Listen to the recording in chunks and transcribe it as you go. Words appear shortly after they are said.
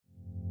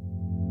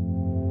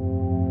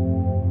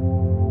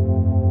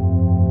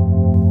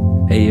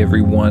Hey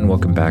everyone,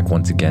 welcome back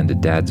once again to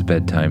Dad's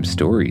Bedtime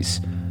Stories.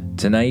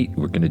 Tonight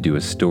we're going to do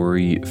a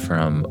story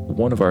from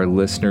one of our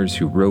listeners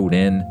who wrote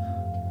in.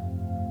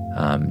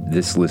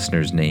 This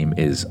listener's name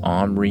is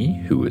Omri,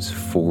 who is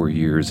 4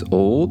 years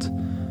old.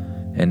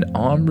 And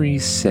Omri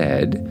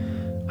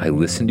said, I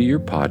listened to your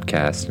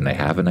podcast and I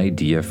have an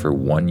idea for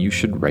one you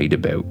should write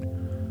about.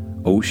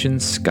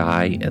 Ocean,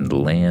 sky, and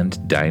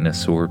land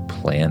dinosaur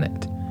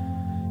planet.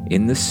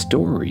 In the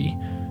story,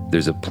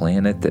 there's a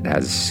planet that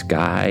has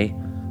sky,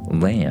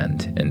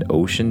 land, and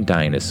ocean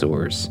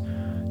dinosaurs.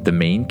 The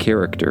main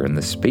character and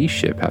the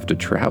spaceship have to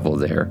travel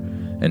there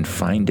and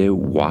find out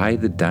why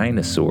the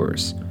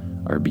dinosaurs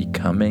are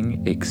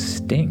becoming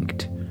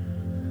extinct.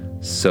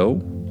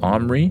 So,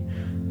 Omri,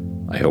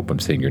 I hope I'm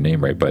saying your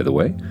name right, by the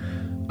way,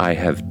 I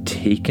have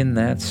taken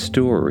that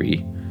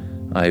story,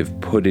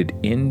 I've put it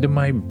into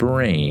my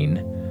brain,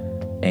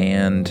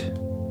 and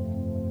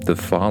the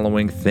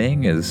following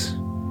thing is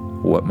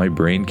what my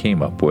brain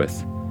came up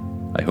with.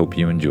 I hope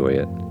you enjoy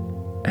it.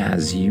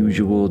 As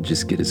usual,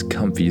 just get as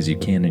comfy as you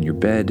can in your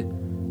bed,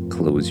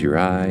 close your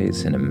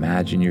eyes, and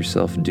imagine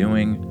yourself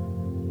doing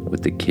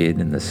what the kid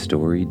in the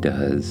story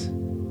does.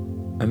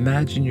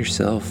 Imagine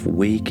yourself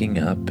waking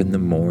up in the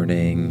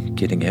morning,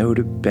 getting out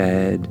of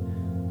bed,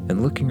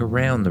 and looking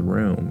around the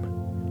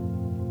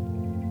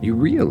room. You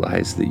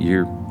realize that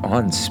you're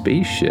on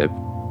spaceship.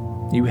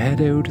 You head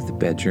out of the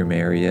bedroom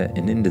area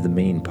and into the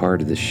main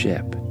part of the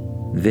ship.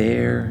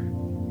 There,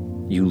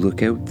 you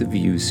look out the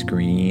view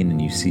screen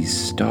and you see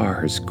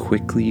stars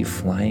quickly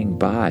flying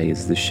by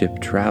as the ship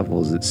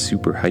travels at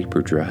super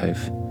hyperdrive.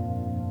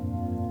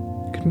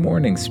 Good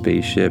morning,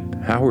 spaceship.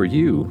 How are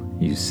you?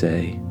 You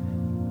say.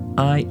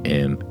 I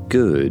am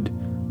good.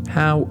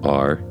 How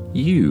are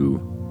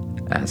you?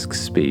 Asks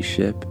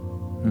spaceship.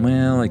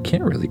 Well, I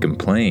can't really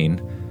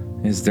complain.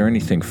 Is there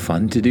anything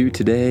fun to do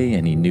today?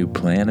 Any new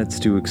planets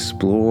to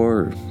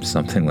explore or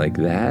something like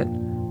that?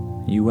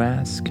 You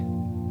ask.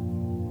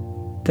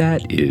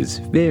 That is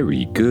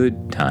very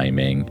good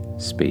timing,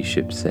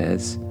 spaceship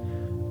says.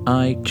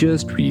 I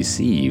just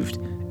received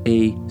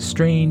a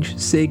strange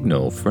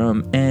signal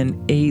from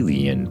an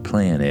alien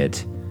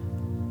planet.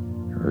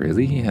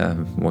 Really?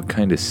 What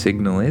kind of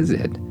signal is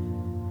it?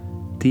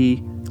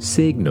 The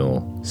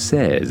signal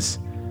says,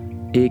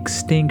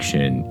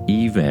 extinction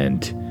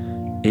event,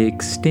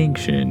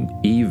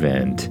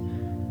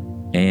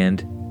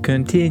 and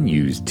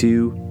continues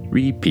to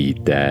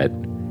repeat that.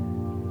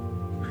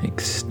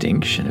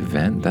 Extinction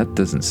event? That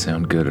doesn't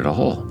sound good at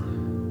all.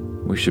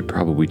 We should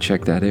probably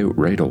check that out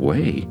right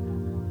away.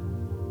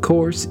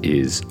 Course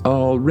is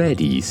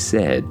already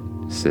set,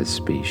 says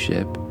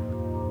spaceship.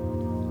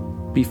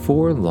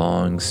 Before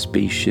long,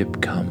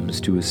 spaceship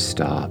comes to a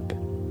stop,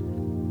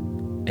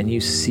 and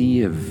you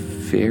see a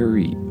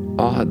very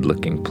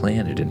odd-looking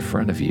planet in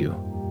front of you.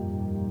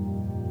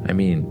 I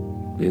mean,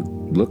 it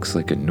looks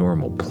like a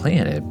normal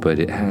planet, but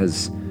it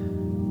has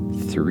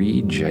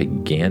 3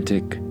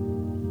 gigantic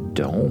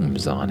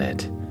domes on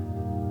it.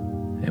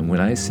 And when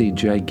I say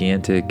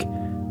gigantic,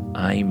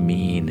 I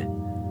mean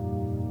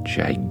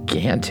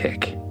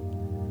gigantic.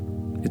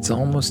 It's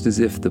almost as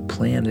if the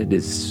planet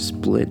is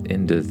split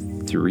into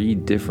 3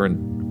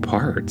 different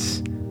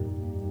parts.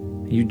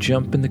 You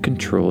jump in the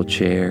control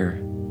chair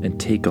and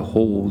take a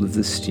hold of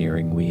the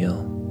steering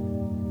wheel.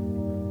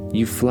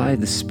 You fly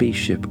the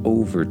spaceship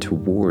over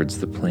towards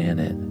the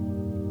planet.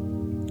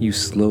 You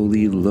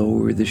slowly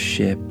lower the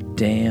ship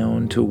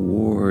down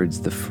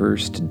towards the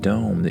first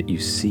dome that you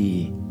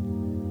see.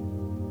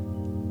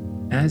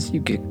 As you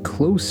get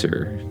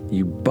closer,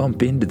 you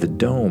bump into the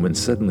dome and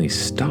suddenly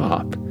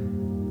stop.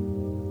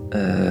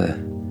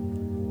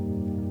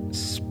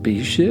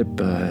 Spaceship,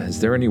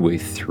 is there any way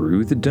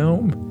through the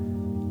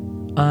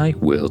dome? I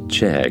will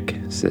check,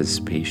 says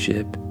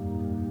spaceship.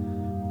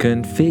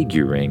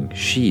 Configuring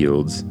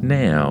shields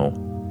now.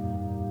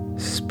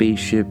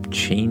 Spaceship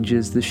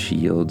changes the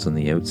shields on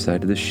the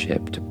outside of the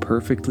ship to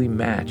perfectly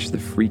match the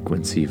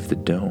frequency of the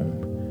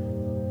dome.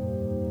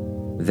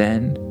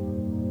 Then,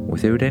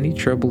 without any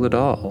trouble at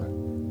all,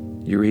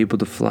 you're able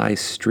to fly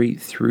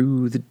straight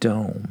through the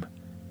dome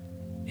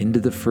into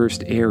the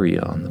first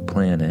area on the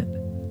planet.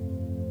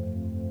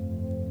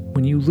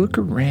 When you look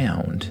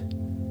around,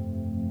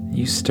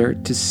 you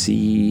start to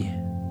see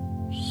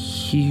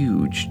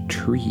huge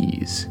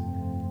trees.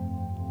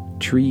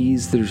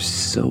 Trees that are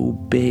so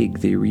big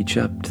they reach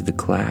up to the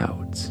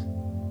clouds.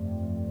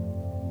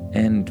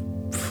 And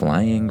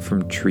flying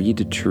from tree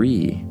to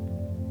tree,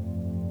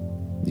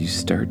 you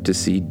start to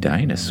see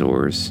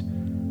dinosaurs.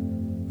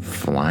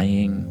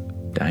 Flying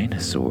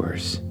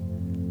dinosaurs.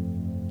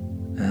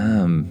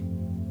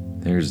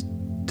 There's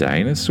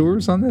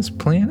dinosaurs on this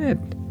planet?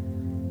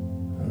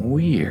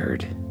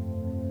 Weird.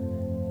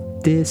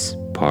 This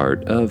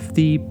part of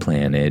the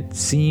planet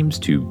seems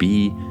to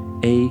be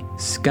a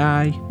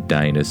sky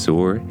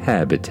dinosaur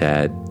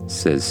habitat,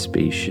 says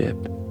spaceship.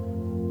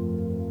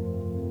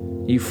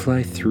 You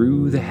fly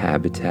through the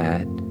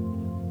habitat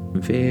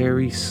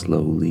very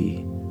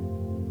slowly.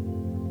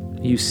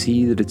 You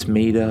see that it's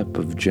made up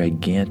of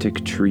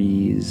gigantic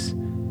trees,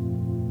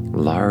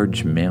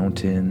 large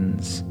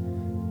mountains,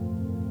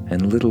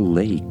 and little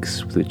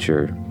lakes which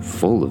are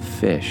full of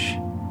fish.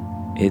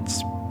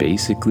 It's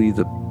basically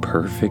the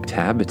perfect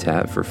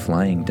habitat for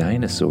flying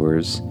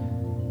dinosaurs,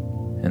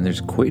 and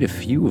there's quite a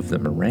few of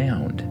them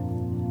around.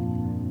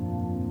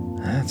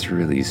 That's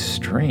really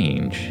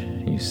strange,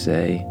 you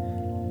say.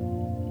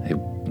 I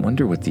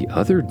wonder what the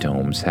other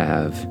domes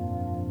have.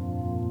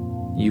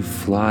 You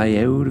fly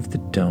out of the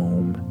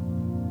dome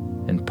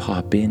and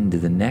pop into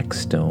the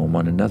next dome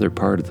on another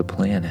part of the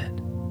planet.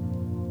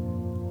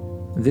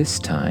 This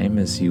time,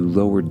 as you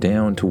lower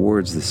down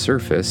towards the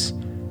surface,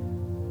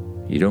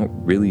 you don't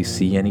really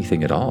see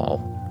anything at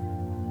all.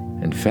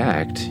 In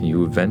fact,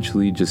 you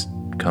eventually just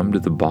come to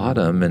the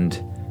bottom and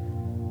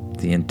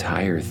the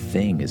entire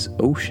thing is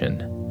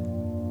ocean.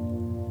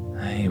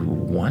 I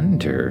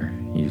wonder,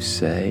 you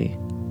say.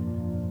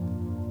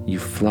 You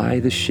fly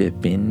the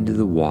ship into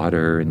the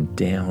water and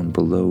down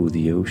below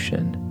the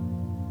ocean.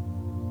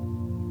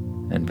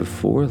 And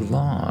before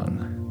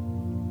long,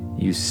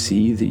 you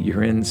see that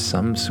you're in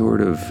some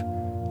sort of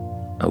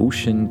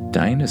ocean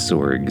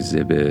dinosaur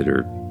exhibit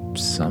or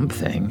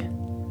something.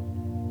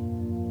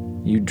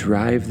 You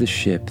drive the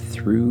ship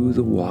through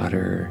the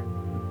water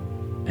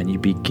and you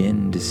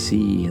begin to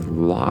see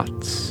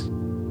lots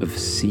of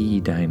sea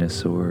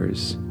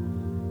dinosaurs.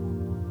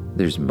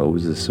 There's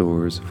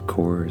mosasaurs, of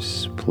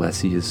course,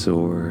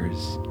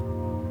 plesiosaurs,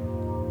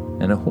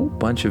 and a whole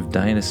bunch of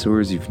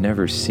dinosaurs you've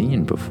never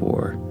seen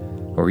before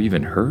or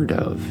even heard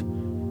of.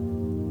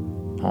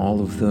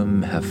 All of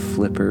them have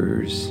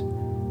flippers,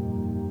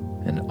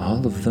 and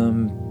all of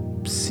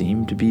them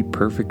seem to be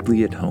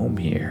perfectly at home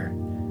here.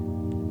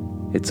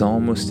 It's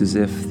almost as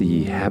if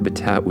the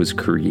habitat was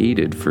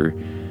created for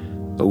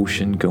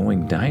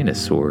ocean-going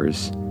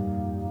dinosaurs,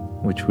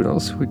 which would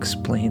also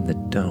explain the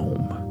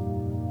dome.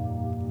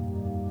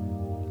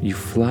 You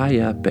fly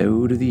up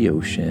out of the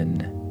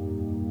ocean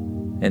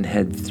and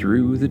head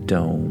through the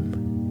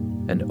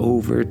dome and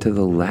over to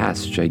the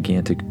last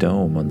gigantic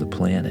dome on the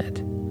planet.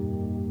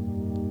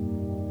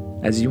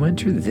 As you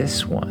enter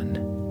this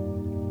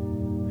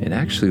one, it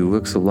actually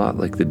looks a lot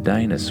like the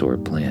dinosaur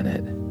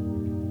planet.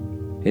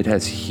 It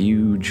has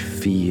huge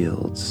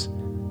fields,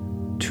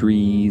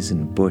 trees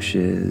and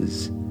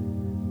bushes,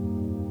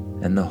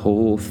 and the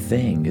whole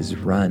thing is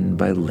run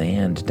by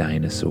land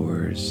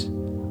dinosaurs.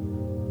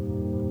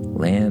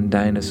 Land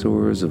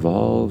dinosaurs of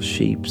all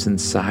shapes and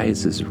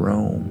sizes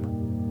roam.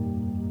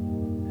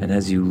 And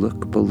as you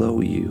look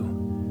below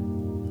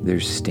you,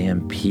 there's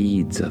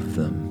stampedes of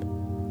them.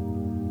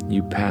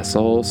 You pass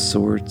all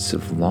sorts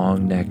of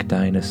long-necked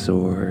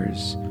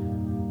dinosaurs,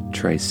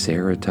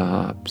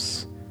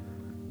 triceratops,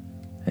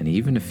 and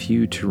even a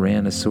few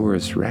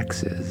Tyrannosaurus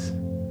rexes.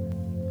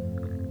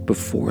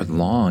 Before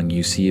long,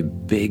 you see a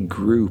big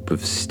group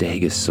of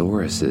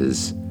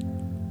stegosauruses.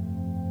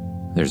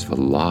 There's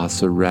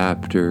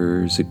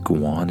velociraptors,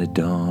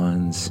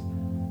 iguanodons,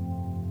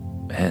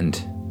 and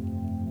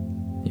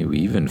you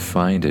even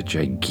find a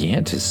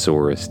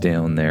gigantosaurus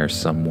down there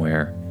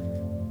somewhere.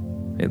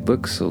 It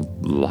looks a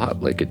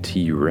lot like a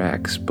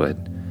T-Rex, but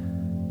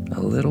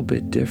a little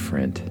bit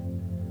different.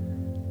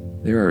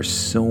 There are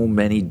so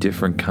many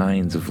different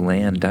kinds of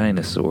land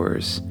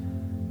dinosaurs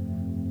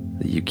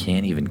that you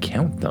can't even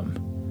count them.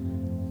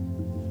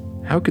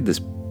 How could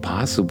this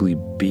possibly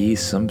be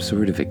some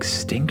sort of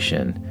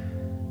extinction?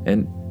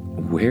 And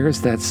where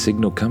is that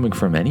signal coming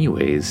from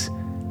anyways?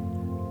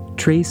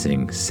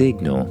 Tracing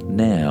signal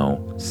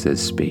now,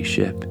 says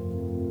Spaceship.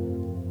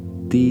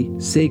 The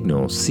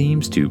signal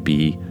seems to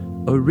be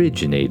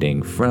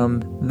originating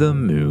from the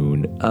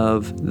moon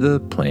of the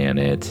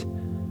planet,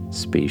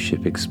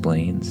 Spaceship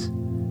explains.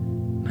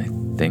 I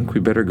think we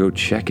better go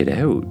check it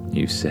out,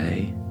 you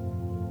say.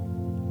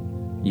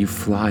 You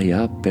fly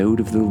up out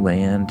of the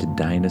land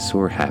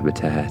dinosaur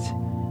habitat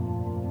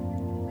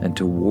and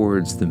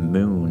towards the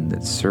moon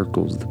that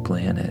circles the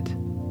planet.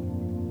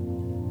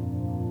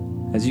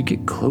 As you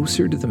get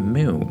closer to the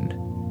moon,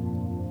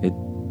 it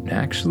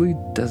actually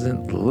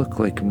doesn't look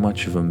like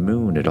much of a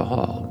moon at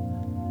all.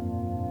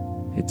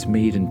 It's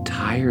made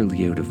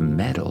entirely out of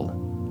metal,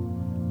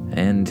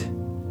 and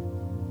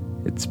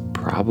it's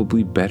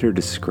probably better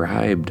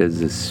described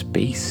as a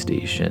space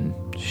station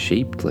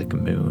shaped like a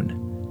moon.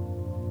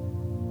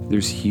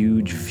 There's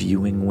huge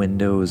viewing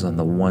windows on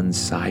the one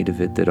side of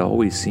it that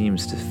always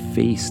seems to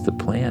face the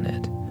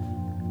planet.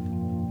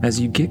 As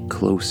you get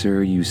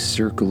closer, you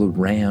circle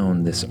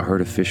around this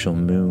artificial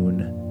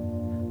moon,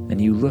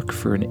 and you look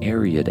for an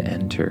area to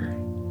enter.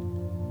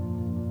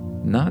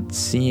 Not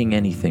seeing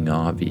anything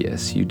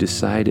obvious, you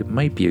decide it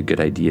might be a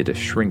good idea to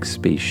shrink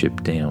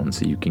Spaceship down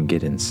so you can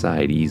get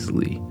inside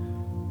easily.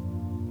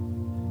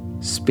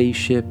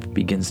 Spaceship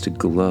begins to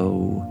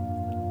glow,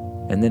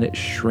 and then it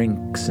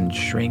shrinks and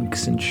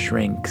shrinks and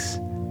shrinks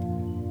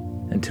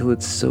until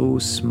it's so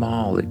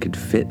small it could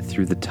fit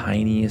through the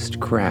tiniest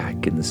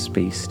crack in the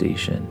space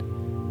station.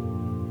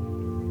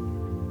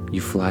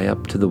 You fly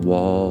up to the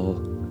wall,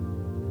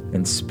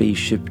 and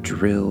Spaceship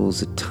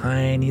drills a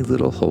tiny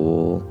little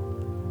hole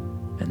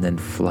and then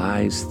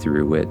flies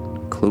through it,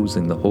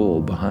 closing the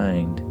hole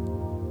behind.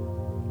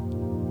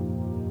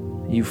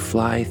 You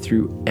fly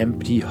through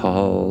empty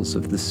halls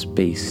of the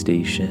space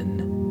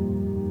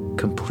station,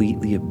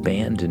 completely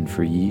abandoned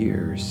for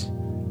years.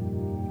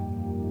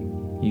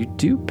 You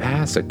do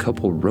pass a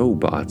couple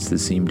robots that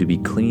seem to be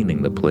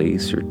cleaning the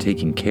place or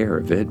taking care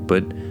of it,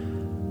 but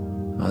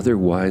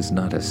otherwise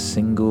not a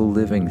single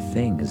living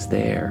thing is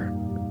there.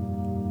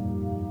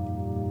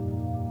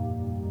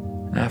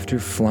 After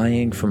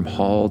flying from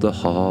hall to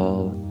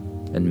hall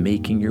and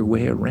making your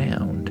way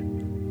around,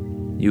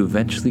 you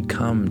eventually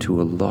come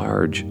to a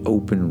large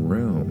open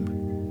room.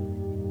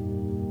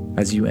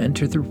 As you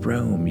enter the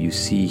room, you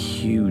see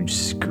huge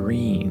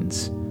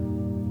screens.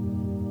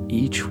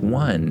 Each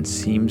one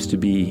seems to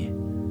be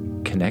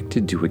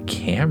connected to a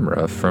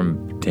camera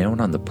from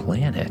down on the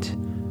planet.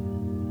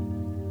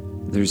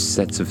 There's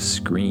sets of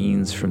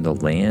screens from the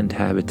land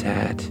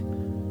habitat,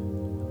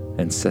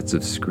 and sets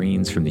of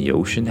screens from the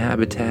ocean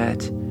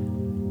habitat,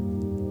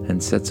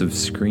 and sets of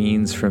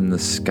screens from the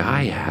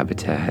sky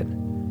habitat.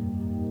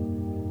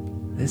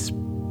 This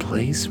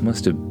place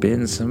must have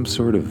been some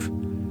sort of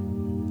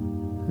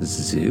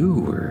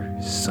zoo or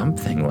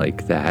something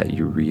like that,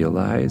 you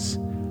realize.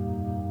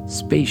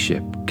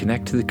 Spaceship,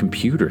 connect to the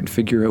computer and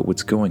figure out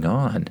what's going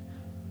on.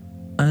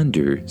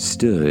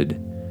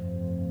 Understood.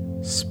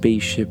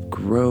 Spaceship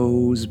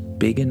grows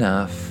big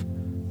enough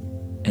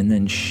and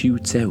then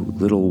shoots out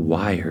little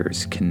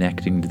wires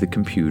connecting to the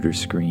computer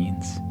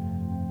screens.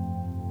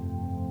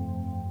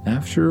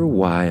 After a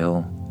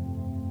while,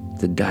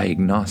 the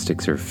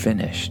diagnostics are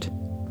finished.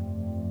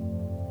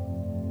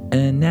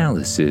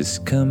 Analysis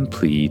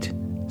complete,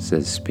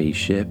 says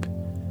Spaceship.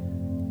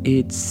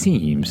 It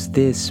seems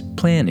this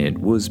planet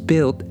was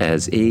built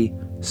as a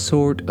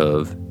sort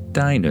of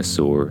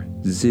dinosaur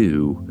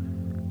zoo.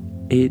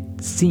 It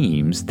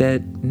seems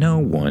that no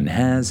one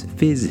has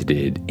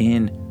visited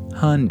in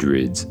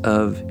hundreds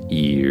of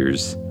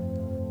years.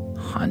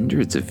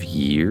 Hundreds of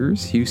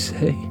years, you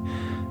say?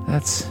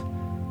 That's...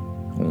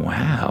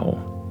 wow.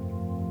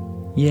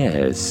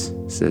 Yes,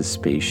 says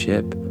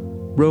Spaceship.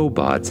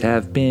 Robots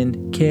have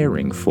been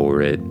caring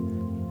for it.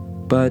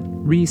 But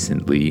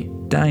recently,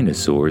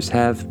 dinosaurs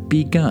have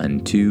begun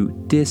to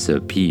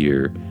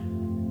disappear,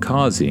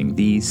 causing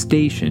the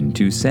station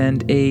to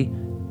send a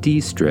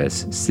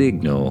distress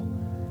signal.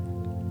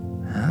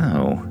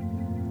 Oh,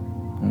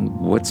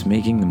 what's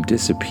making them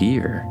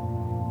disappear?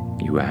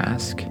 You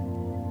ask.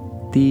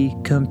 The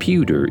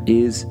computer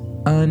is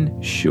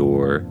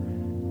unsure.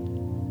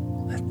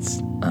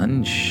 That's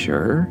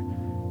unsure?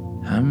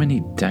 How many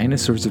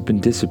dinosaurs have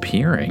been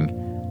disappearing?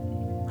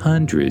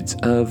 Hundreds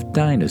of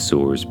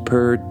dinosaurs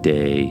per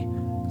day,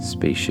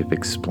 Spaceship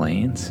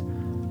explains.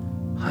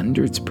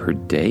 Hundreds per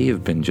day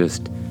have been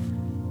just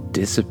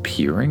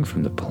disappearing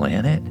from the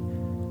planet?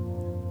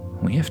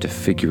 We have to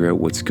figure out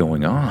what's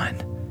going on,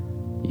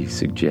 you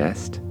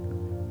suggest.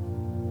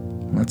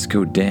 Let's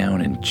go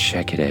down and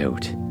check it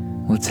out.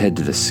 Let's head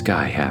to the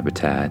sky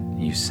habitat,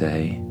 you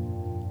say.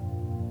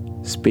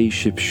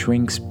 Spaceship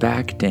shrinks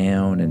back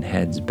down and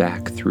heads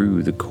back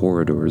through the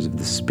corridors of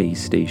the space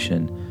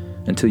station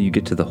until you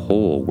get to the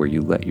hole where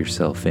you let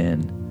yourself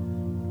in.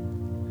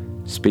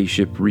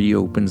 Spaceship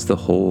reopens the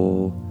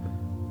hole.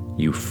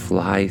 You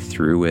fly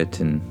through it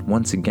and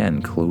once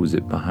again close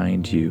it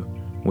behind you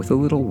with a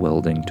little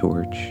welding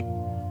torch.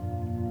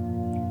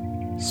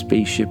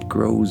 Spaceship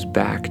grows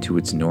back to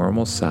its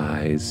normal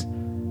size,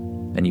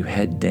 and you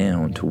head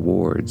down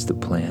towards the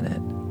planet.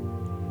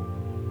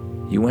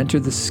 You enter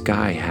the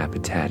sky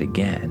habitat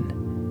again.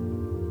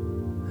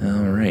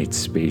 All right,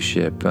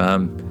 Spaceship,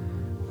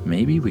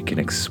 maybe we can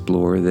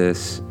explore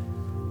this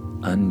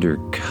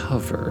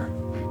undercover.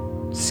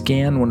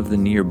 Scan one of the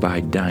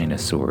nearby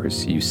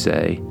dinosaurs, you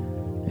say,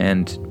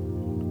 and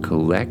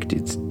collect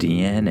its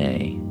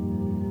DNA.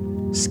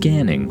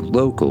 Scanning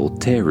local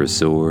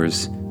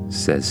pterosaurs,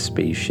 says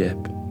Spaceship.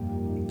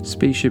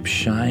 Spaceship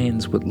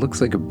shines what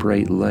looks like a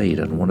bright light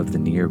on one of the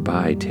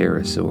nearby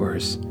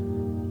pterosaurs.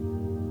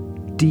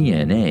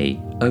 DNA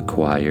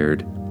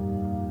acquired.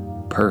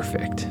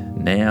 Perfect.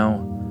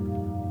 Now,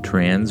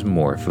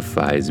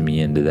 transmorphifies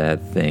me into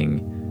that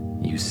thing,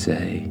 you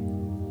say.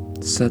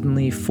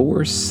 Suddenly,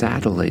 4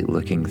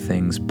 satellite-looking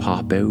things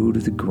pop out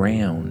of the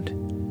ground.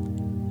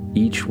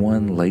 Each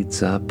one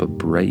lights up a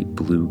bright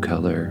blue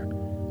color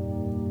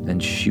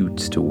and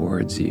shoots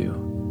towards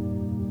you.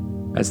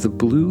 As the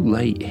blue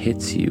light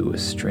hits you, a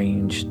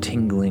strange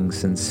tingling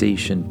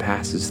sensation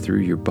passes through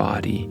your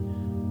body,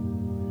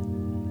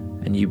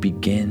 and you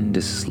begin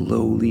to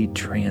slowly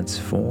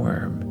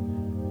transform.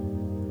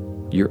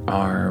 Your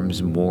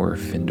arms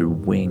morph into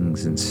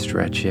wings and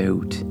stretch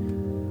out.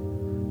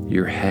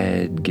 Your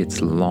head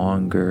gets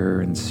longer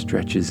and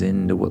stretches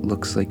into what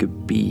looks like a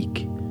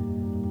beak.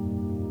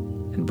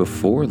 And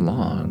before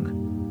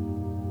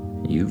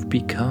long, you've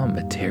become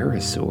a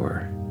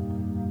pterosaur.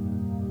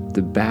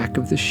 The back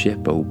of the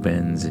ship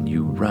opens and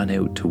you run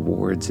out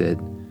towards it.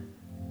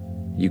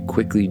 You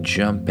quickly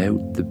jump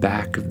out the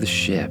back of the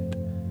ship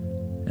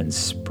and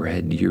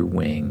spread your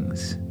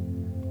wings.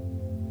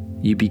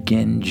 You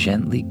begin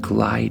gently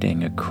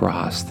gliding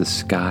across the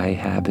sky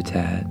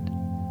habitat.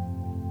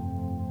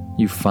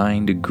 You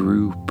find a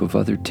group of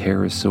other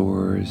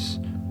pterosaurs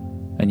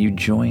and you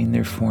join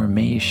their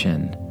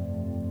formation,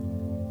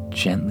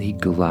 gently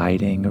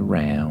gliding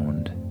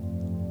around.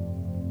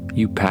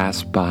 You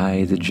pass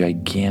by the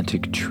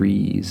gigantic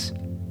trees.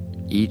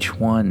 Each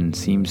one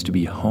seems to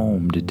be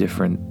home to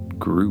different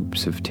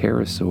groups of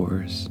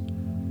pterosaurs.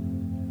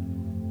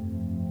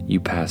 You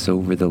pass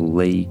over the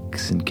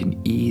lakes and can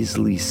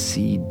easily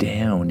see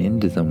down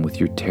into them with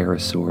your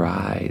pterosaur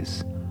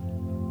eyes.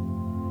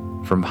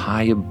 From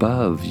high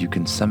above, you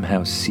can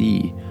somehow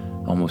see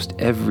almost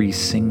every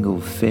single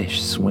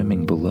fish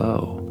swimming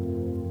below.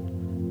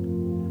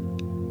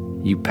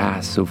 You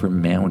pass over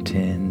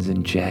mountains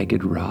and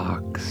jagged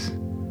rocks,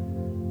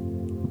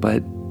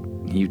 but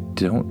you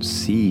don't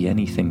see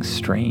anything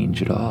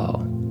strange at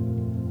all.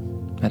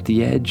 At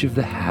the edge of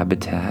the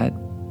habitat,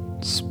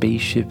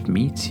 Spaceship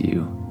meets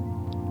you.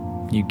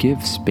 You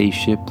give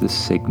Spaceship the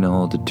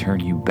signal to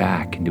turn you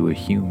back into a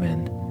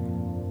human,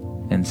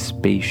 and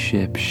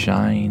Spaceship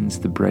shines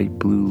the bright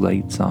blue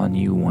lights on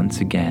you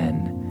once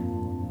again,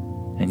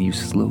 and you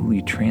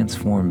slowly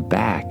transform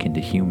back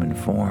into human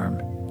form.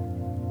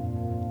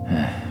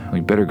 We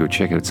better go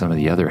check out some of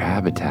the other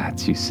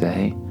habitats, you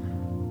say.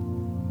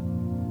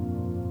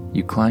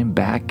 You climb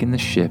back in the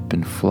ship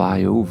and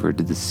fly over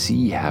to the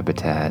sea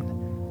habitat.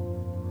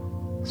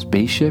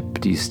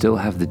 Spaceship, do you still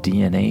have the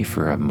DNA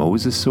for a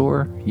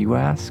mosasaur, you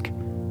ask?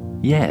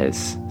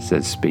 Yes,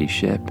 says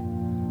Spaceship.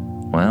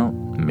 Well,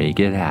 make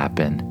it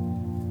happen.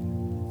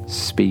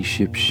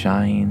 Spaceship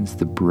shines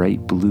the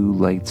bright blue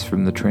lights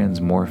from the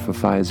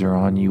transmorphifizer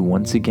on you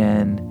once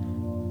again,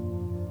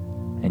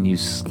 and you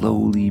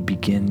slowly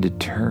begin to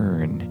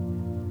turn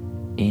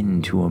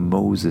into a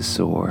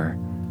mosasaur,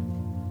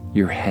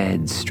 your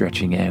head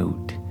stretching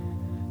out,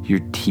 your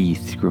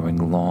teeth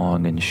growing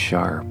long and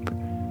sharp,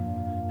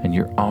 and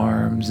your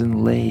arms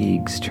and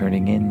legs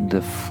turning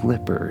into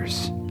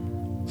flippers.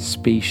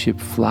 Spaceship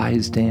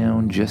flies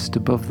down just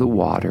above the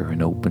water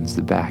and opens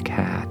the back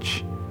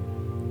hatch.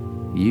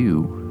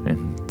 You,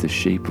 in the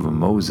shape of a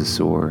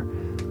mosasaur,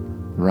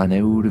 run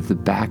out of the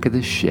back of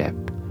the ship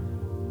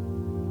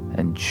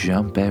and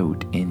jump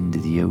out into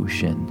the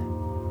ocean.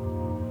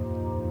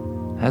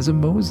 As a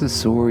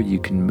mosasaur, you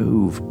can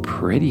move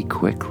pretty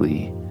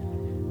quickly,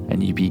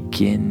 and you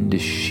begin to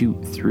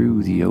shoot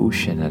through the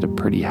ocean at a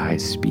pretty high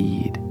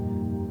speed.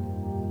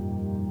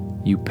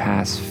 You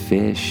pass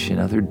fish and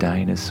other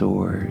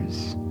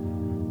dinosaurs.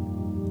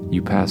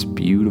 You pass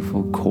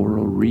beautiful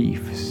coral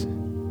reefs.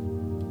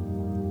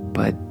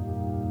 But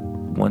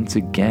once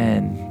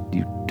again,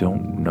 you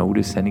don't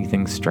notice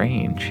anything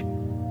strange.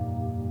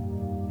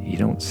 You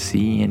don't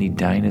see any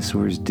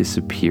dinosaurs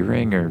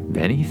disappearing or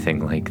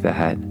anything like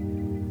that.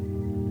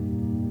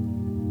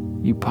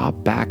 You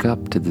pop back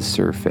up to the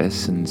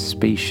surface and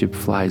Spaceship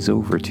flies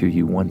over to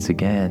you once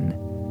again,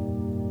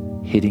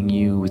 hitting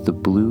you with the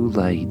blue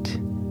light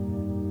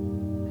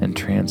and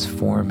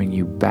transforming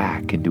you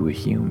back into a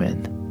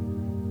human.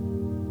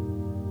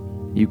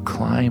 You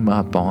climb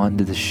up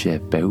onto the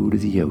ship out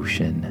of the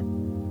ocean,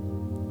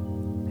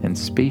 and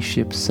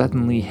Spaceship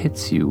suddenly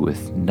hits you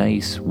with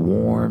nice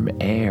warm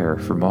air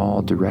from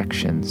all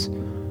directions,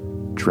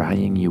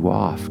 drying you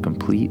off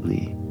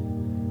completely.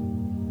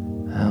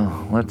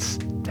 Well, let's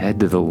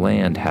head to the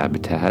land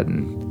habitat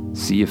and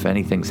see if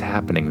anything's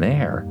happening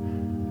there.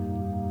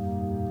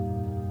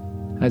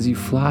 As you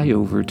fly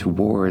over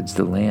towards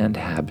the land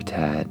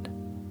habitat,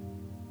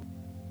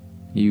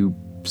 you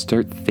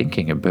start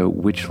thinking about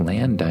which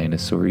land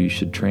dinosaur you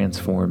should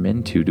transform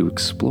into to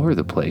explore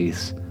the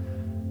place,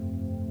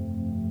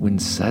 when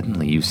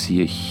suddenly you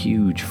see a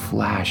huge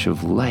flash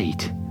of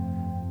light.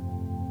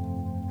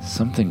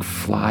 Something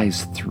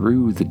flies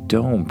through the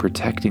dome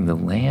protecting the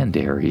land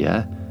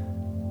area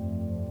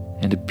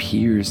and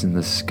appears in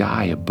the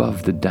sky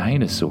above the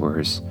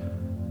dinosaurs.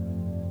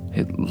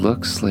 It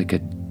looks like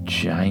a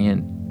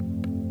giant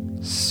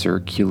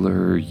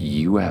circular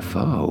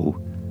UFO.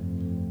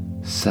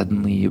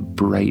 Suddenly, a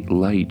bright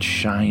light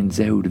shines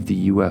out of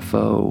the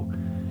UFO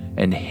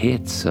and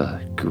hits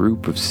a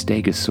group of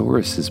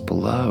stegosauruses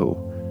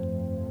below.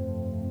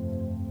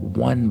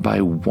 One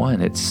by one,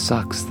 it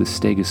sucks the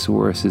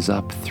stegosauruses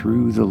up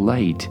through the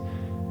light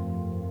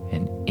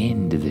and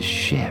into the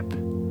ship.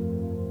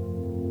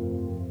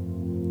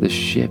 The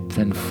ship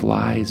then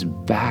flies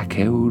back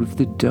out of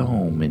the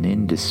dome and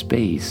into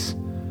space.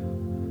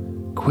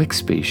 Quick,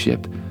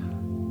 Spaceship,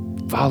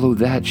 follow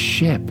that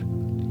ship,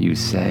 you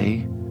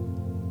say.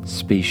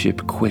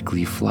 Spaceship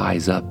quickly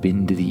flies up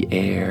into the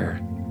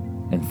air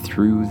and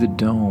through the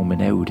dome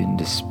and out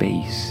into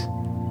space.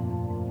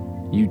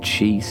 You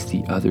chase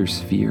the other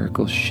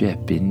spherical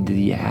ship into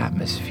the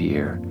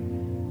atmosphere,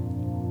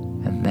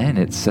 and then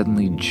it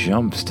suddenly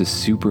jumps to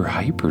super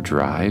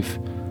hyperdrive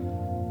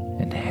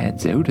and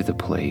heads out of the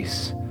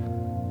place.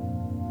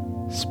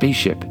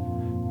 Spaceship,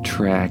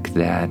 track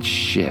that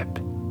ship,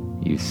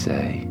 you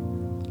say.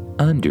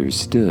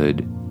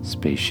 Understood,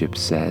 Spaceship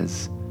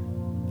says.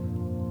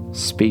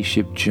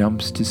 Spaceship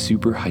jumps to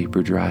super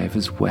hyperdrive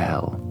as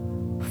well,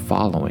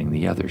 following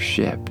the other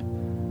ship.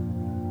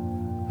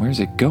 Where's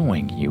it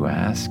going, you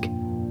ask?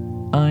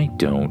 I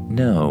don't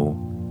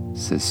know,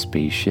 says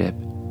Spaceship.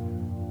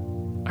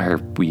 Are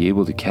we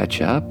able to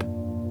catch up?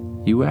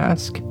 You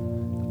ask.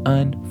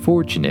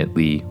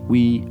 Unfortunately,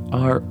 we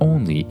are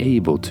only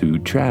able to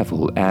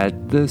travel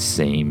at the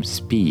same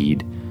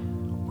speed.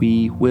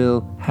 We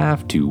will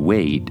have to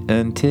wait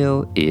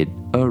until it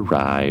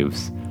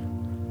arrives.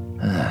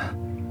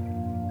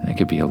 That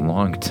could be a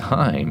long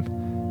time.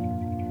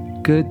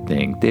 Good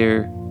thing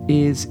there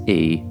is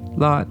a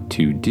lot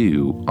to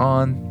do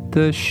on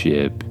the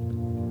ship.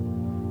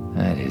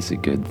 That is a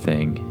good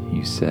thing,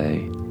 you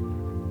say.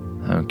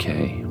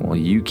 Okay, well,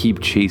 you keep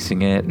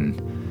chasing it,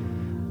 and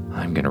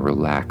I'm gonna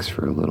relax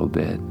for a little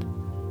bit.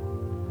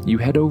 You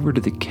head over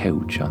to the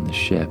couch on the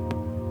ship.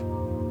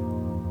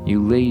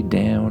 You lay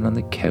down on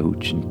the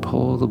couch and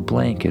pull the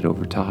blanket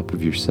over top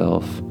of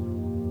yourself.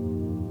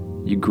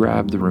 You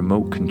grab the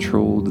remote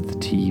control to the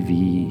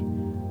TV,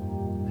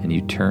 and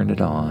you turn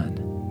it on.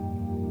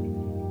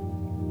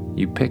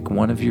 You pick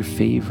one of your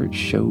favorite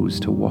shows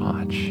to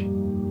watch.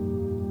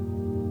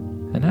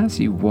 And as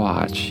you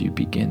watch, you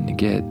begin to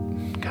get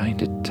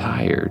kind of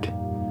tired.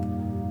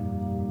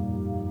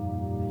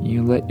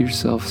 You let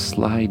yourself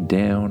slide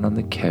down on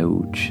the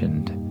couch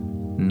and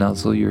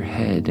nuzzle your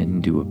head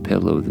into a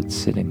pillow that's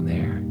sitting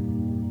there.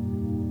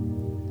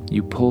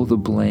 You pull the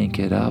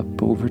blanket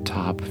up over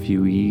top of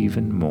you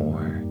even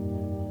more,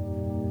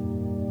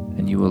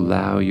 and you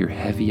allow your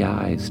heavy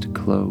eyes to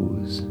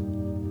close.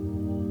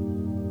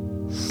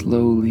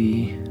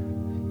 Slowly,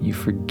 you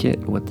forget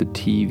what the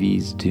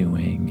TV's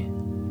doing,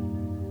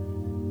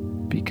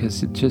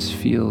 because it just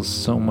feels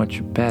so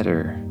much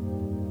better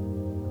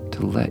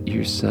to let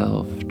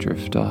yourself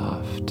drift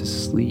off to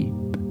sleep.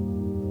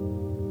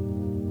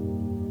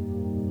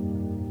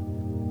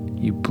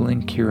 You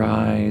blink your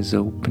eyes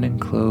open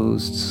and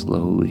closed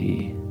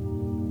slowly,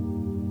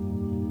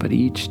 but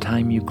each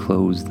time you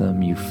close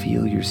them, you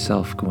feel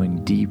yourself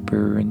going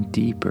deeper and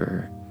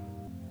deeper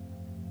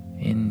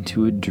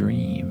into a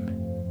dream,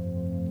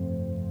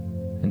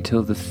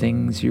 until the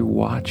things you're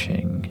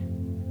watching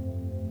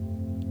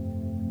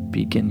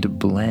begin to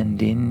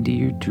blend into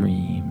your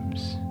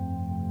dreams,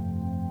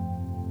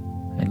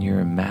 and your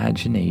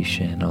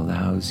imagination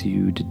allows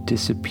you to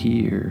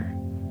disappear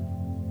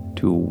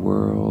to a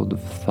world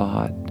of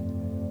thought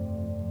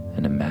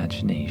and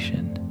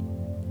imagination.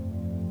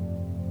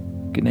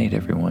 Good night,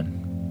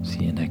 everyone.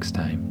 See you next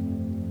time.